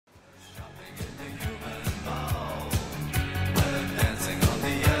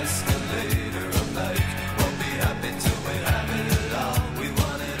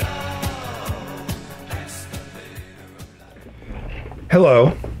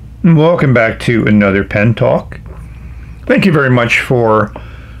Hello, and welcome back to another Pen Talk. Thank you very much for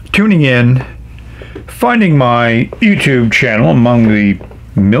tuning in, finding my YouTube channel among the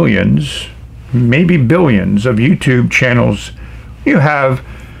millions, maybe billions of YouTube channels you have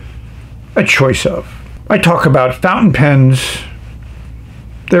a choice of. I talk about fountain pens,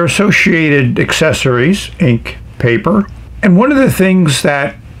 their associated accessories, ink, paper, and one of the things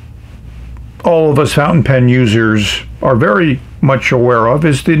that all of us fountain pen users are very much aware of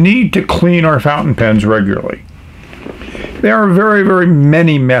is the need to clean our fountain pens regularly. There are very, very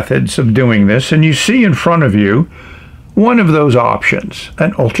many methods of doing this, and you see in front of you one of those options,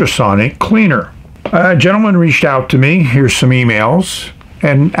 an ultrasonic cleaner. A gentleman reached out to me, here's some emails,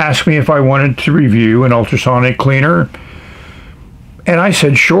 and asked me if I wanted to review an ultrasonic cleaner, and I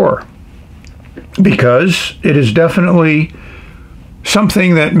said sure, because it is definitely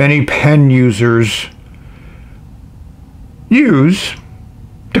something that many pen users use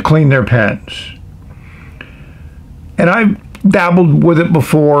to clean their pens. And I've dabbled with it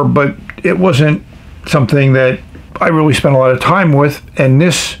before, but it wasn't something that I really spent a lot of time with, and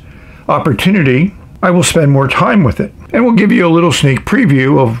this opportunity, I will spend more time with it. And we'll give you a little sneak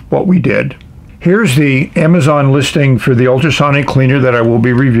preview of what we did. Here's the Amazon listing for the ultrasonic cleaner that I will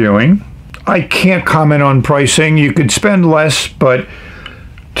be reviewing. I can't comment on pricing. You could spend less, but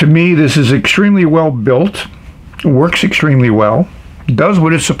to me, this is extremely well built. It works extremely well, does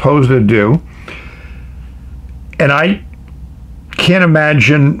what it's supposed to do, and I can't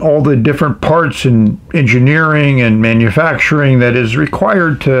imagine all the different parts and engineering and manufacturing that is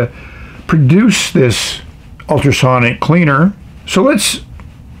required to produce this ultrasonic cleaner. So let's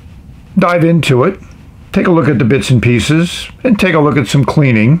dive into it, take a look at the bits and pieces, and take a look at some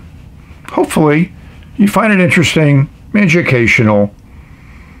cleaning. Hopefully, you find it interesting, educational,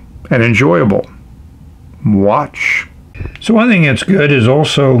 and enjoyable. Watch. So one thing that's good is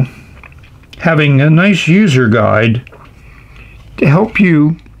also having a nice user guide to help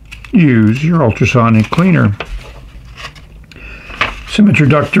you use your ultrasonic cleaner. Some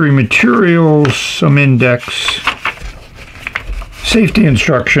introductory materials, some index, safety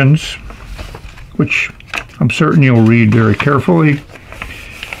instructions, which I'm certain you'll read very carefully.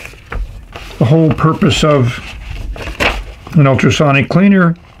 The whole purpose of an ultrasonic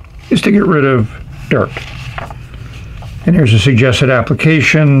cleaner is to get rid of dirt. And here's the suggested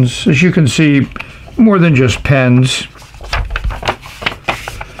applications. As you can see, more than just pens.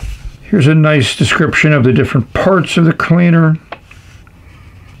 Here's a nice description of the different parts of the cleaner.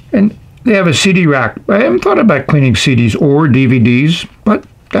 And they have a CD rack. I haven't thought about cleaning CDs or DVDs, but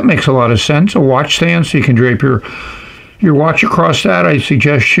that makes a lot of sense. A watch stand so you can drape your watch across that. I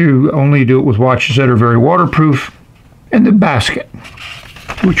suggest you only do it with watches that are very waterproof. And the basket,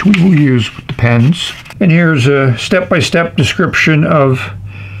 which we will use with the pens. And here's a step-by-step description of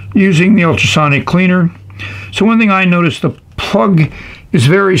using the ultrasonic cleaner. So one thing I noticed, the plug is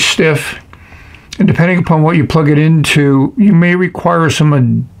very stiff, and depending upon what you plug it into, you may require some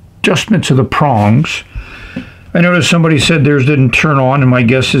adjustment to the prongs. I noticed somebody said theirs didn't turn on, and my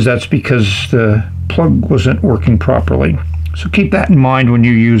guess is that's because the plug wasn't working properly. So keep that in mind when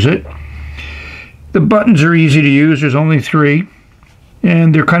you use it. The buttons are easy to use. There's only 3.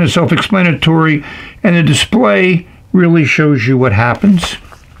 And they're kind of self-explanatory, and the display really shows you what happens.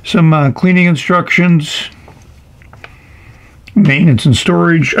 Some cleaning instructions, maintenance and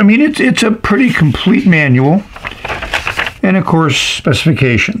storage. I mean, it's a pretty complete manual, and of course,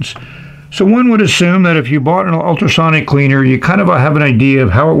 specifications. So one would assume that if you bought an ultrasonic cleaner, you kind of have an idea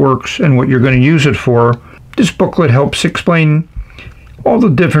of how it works and what you're going to use it for. This booklet helps explain all the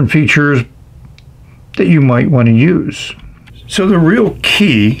different features that you might want to use. So the real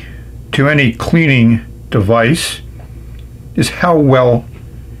key to any cleaning device is how well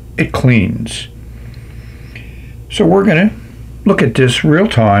it cleans. So we're going to look at this real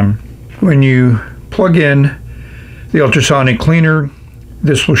time. When you plug in the ultrasonic cleaner,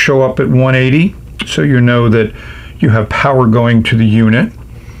 this will show up at 180, so you know that you have power going to the unit.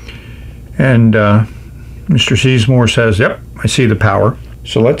 And Mr. Seasmore says, yep, I see the power.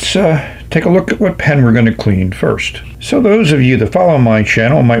 So let's take a look at what pen we're going to clean first. So those of you that follow my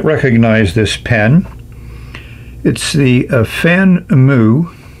channel might recognize this pen. It's the Fan Mu.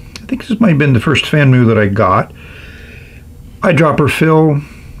 I think this might have been the first Fan Mu that I got. Eyedropper fill,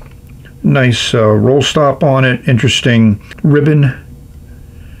 nice roll stop on it, interesting ribbon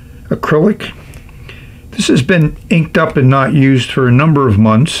acrylic. This has been inked up and not used for a number of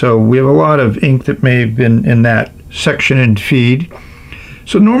months, so we have a lot of ink that may have been in that section and feed.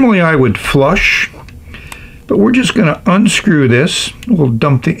 So normally I would flush, but we're just going to unscrew this. We'll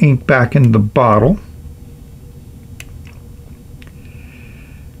dump the ink back into the bottle.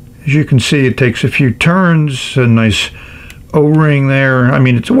 As you can see, it takes a few turns, a nice O-ring there. I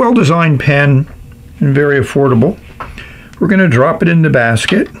mean, it's a well-designed pen and very affordable. We're going to drop it in the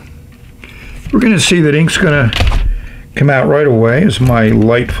basket. We're going to see that ink's going to come out right away as my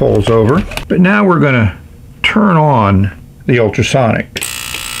light falls over. But now we're going to turn on the ultrasonic.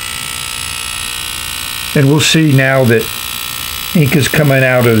 And we'll see now that ink is coming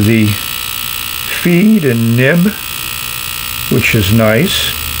out of the feed and nib, which is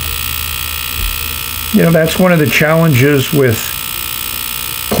nice. You know, that's one of the challenges with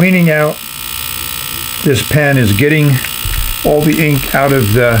cleaning out this pen, is getting all the ink out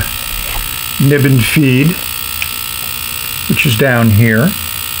of the nib and feed, which is down here.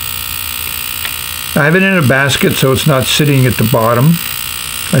 I have it in a basket so it's not sitting at the bottom.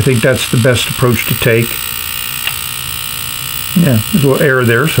 I think that's the best approach to take. Yeah, there's a little error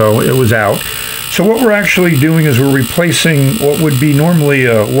there, so it was out. So what we're actually doing is we're replacing what would be normally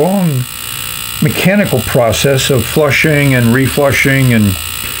a long mechanical process of flushing and reflushing and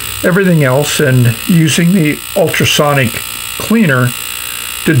everything else, and using the ultrasonic cleaner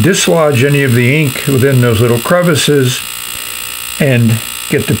to dislodge any of the ink within those little crevices and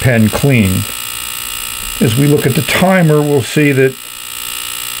get the pen clean. As we look at the timer, we'll see that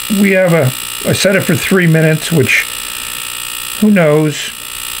we have I set it for 3 minutes, which who knows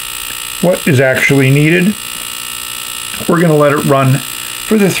what is actually needed. We're going to let it run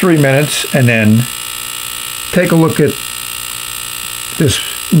for the 3 minutes and then take a look at this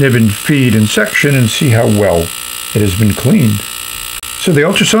nib and feed and section and see how well it has been cleaned. So the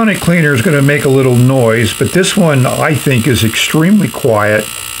ultrasonic cleaner is going to make a little noise, but this one I think is extremely quiet,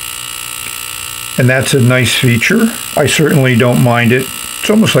 and that's a nice feature. I certainly don't mind it. It's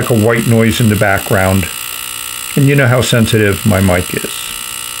almost like a white noise in the background, and you know how sensitive my mic is.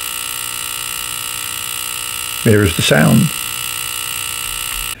 There's the sound.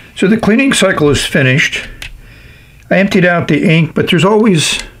 So the cleaning cycle is finished. I emptied out the ink, but there's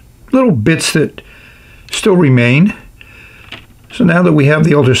always little bits that still remain. So now that we have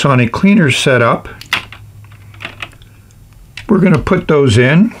the ultrasonic cleaner set up, we're going to put those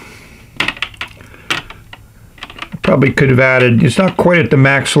in. I probably could have added, it's not quite at the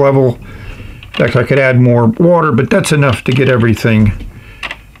max level. In fact, I could add more water, but that's enough to get everything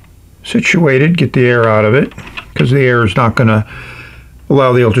situated, get the air out of it, because the air is not going to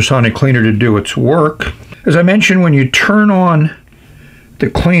allow the ultrasonic cleaner to do its work. As I mentioned, when you turn on the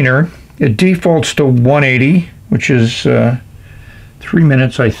cleaner, it defaults to 180, which is 3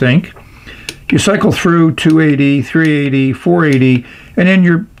 minutes, I think. You cycle through 280, 380, 480, and then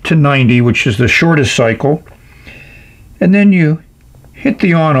you're to 90, which is the shortest cycle. And then you hit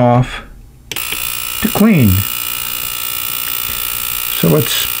the on-off to clean. So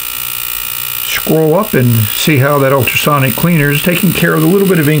let's scroll up and see how that ultrasonic cleaner is taking care of the little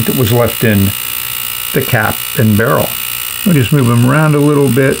bit of ink that was left in the cap and barrel. We'll just move them around a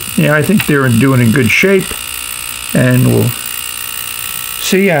little bit. Yeah, I think they're doing in good shape, and we'll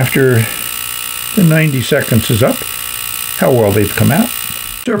see after the 90 seconds is up how well they've come out.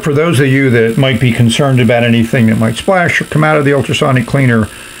 So for those of you that might be concerned about anything that might splash or come out of the ultrasonic cleaner,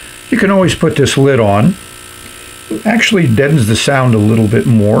 you can always put this lid on. It actually deadens the sound a little bit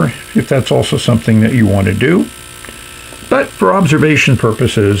more, if that's also something that you want to do. But for observation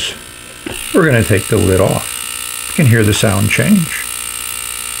purposes, we're going to take the lid off. You can hear the sound change.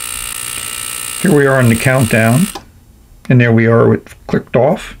 Here we are on the countdown, and there we are, it clicked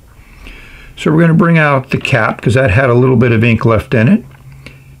off. So we're going to bring out the cap, because that had a little bit of ink left in it.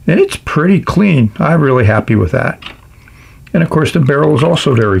 And it's pretty clean. I'm really happy with that. And of course the barrel is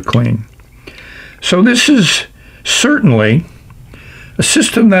also very clean. So this is certainly a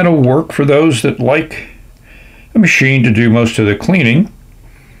system that'll work for those that like a machine to do most of the cleaning,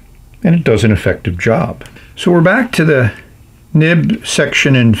 and it does an effective job. So we're back to the nib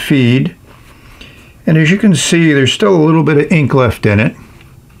section and feed, and as you can see, there's still a little bit of ink left in it.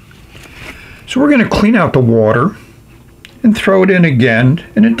 So we're going to clean out the water and throw it in again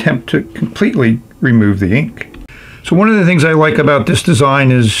and attempt to completely remove the ink. So one of the things I like about this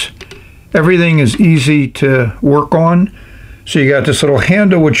design is everything is easy to work on. So you got this little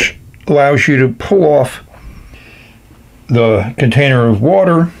handle which allows you to pull off the container of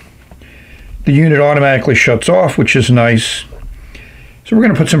water. The unit automatically shuts off, which is nice. So we're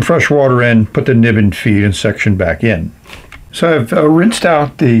going to put some fresh water in, put the nib and feed and section back in. So I've rinsed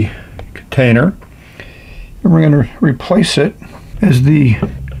out the container, and we're going to replace it. As the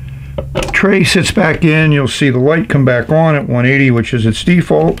tray sits back in, you'll see the light come back on at 180, which is its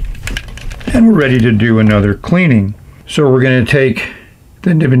default, and we're ready to do another cleaning. So we're going to take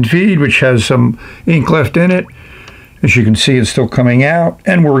the nib and feed, which has some ink left in it, As you can see, it's still coming out,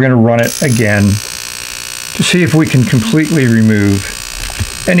 and we're going to run it again to see if we can completely remove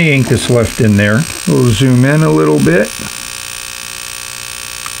any ink that's left in there. We'll zoom in a little bit.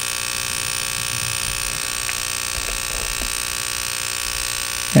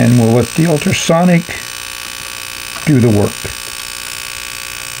 And we'll let the ultrasonic do the work.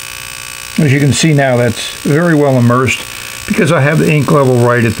 As you can see now, that's very well immersed because I have the ink level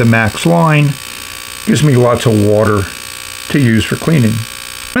right at the max line. Gives me lots of water to use for cleaning. One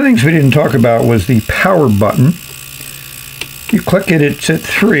of the things we didn't talk about was the power button. You click it, it's at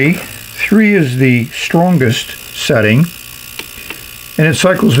 3. 3 is the strongest setting, and it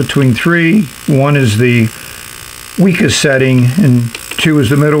cycles between 3. 1 is the weakest setting, and 2 is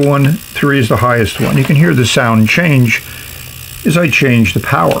the middle one. 3 is the highest one. You can hear the sound change as I change the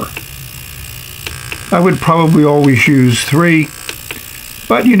power. I would probably always use 3,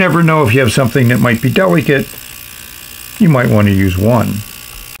 but you never know if you have something that might be delicate. You might want to use 1.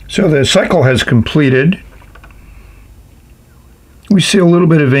 So the cycle has completed. We see a little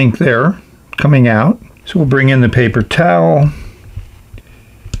bit of ink there coming out. So we'll bring in the paper towel.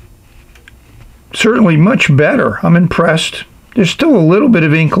 Certainly much better. I'm impressed. There's still a little bit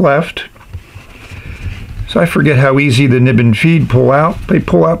of ink left. So I forget how easy the nib and feed pull out. They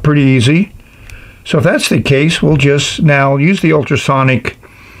pull out pretty easy. So if that's the case, we'll just now use the ultrasonic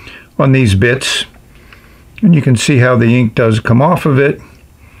on these bits. And you can see how the ink does come off of it.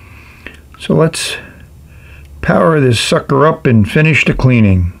 So let's power this sucker up and finish the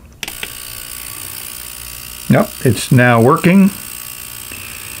cleaning. Yep, it's now working.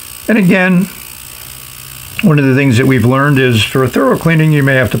 And again, one of the things that we've learned is for a thorough cleaning you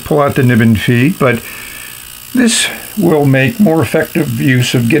may have to pull out the nib and feed, but this will make more effective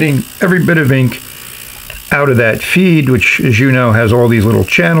use of getting every bit of ink out of that feed, which, as you know, has all these little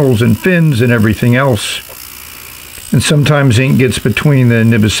channels and fins and everything else. And sometimes ink gets between the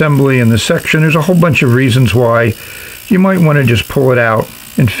nib assembly and the section. There's a whole bunch of reasons why you might want to just pull it out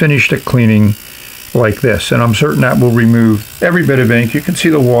and finish the cleaning like this. And I'm certain that will remove every bit of ink. You can see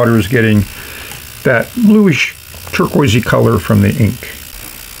the water is getting that bluish turquoisey color from the ink.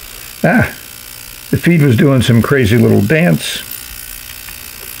 The feed was doing some crazy little dance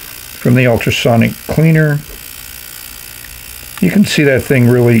from the ultrasonic cleaner. You can see that thing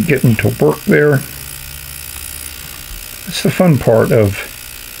really getting to work there. It's the fun part of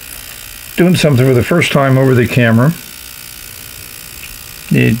doing something for the first time over the camera.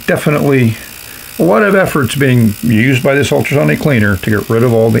 Definitely a lot of effort's being used by this ultrasonic cleaner to get rid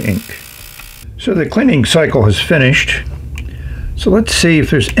of all the ink. So the cleaning cycle has finished. So let's see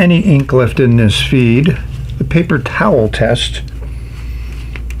if there's any ink left in this feed. The paper towel test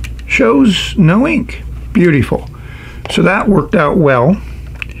shows no ink. Beautiful. So that worked out well.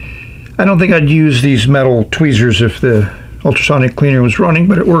 I don't think I'd use these metal tweezers if the ultrasonic cleaner was running,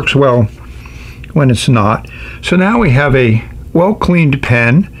 but it works well when it's not. So now we have a well-cleaned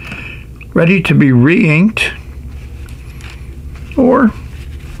pen ready to be re-inked or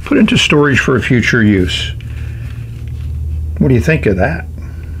put into storage for a future use. What do you think of that?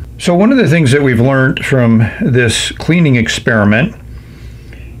 So one of the things that we've learned from this cleaning experiment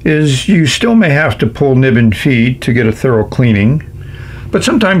is you still may have to pull nib and feed to get a thorough cleaning. But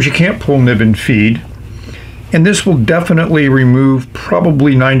sometimes you can't pull nib and feed, and this will definitely remove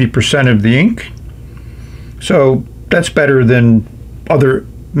probably 90% of the ink. So that's better than other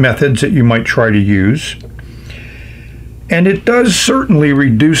methods that you might try to use. And it does certainly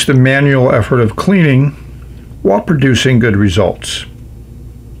reduce the manual effort of cleaning while producing good results.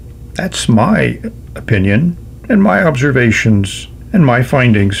 That's my opinion and my observations and my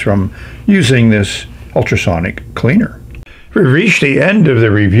findings from using this ultrasonic cleaner. We've reached the end of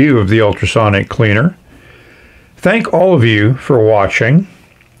the review of the ultrasonic cleaner. Thank all of you for watching.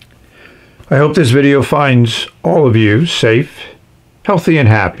 I hope this video finds all of you safe, healthy, and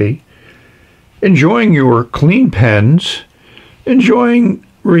happy, enjoying your clean pens, enjoying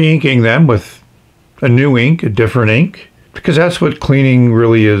re-inking them with a new ink, a different ink, because that's what cleaning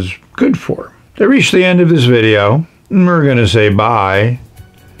really is good for. I reached the end of this video, and we're going to say bye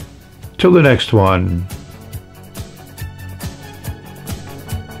till the next one.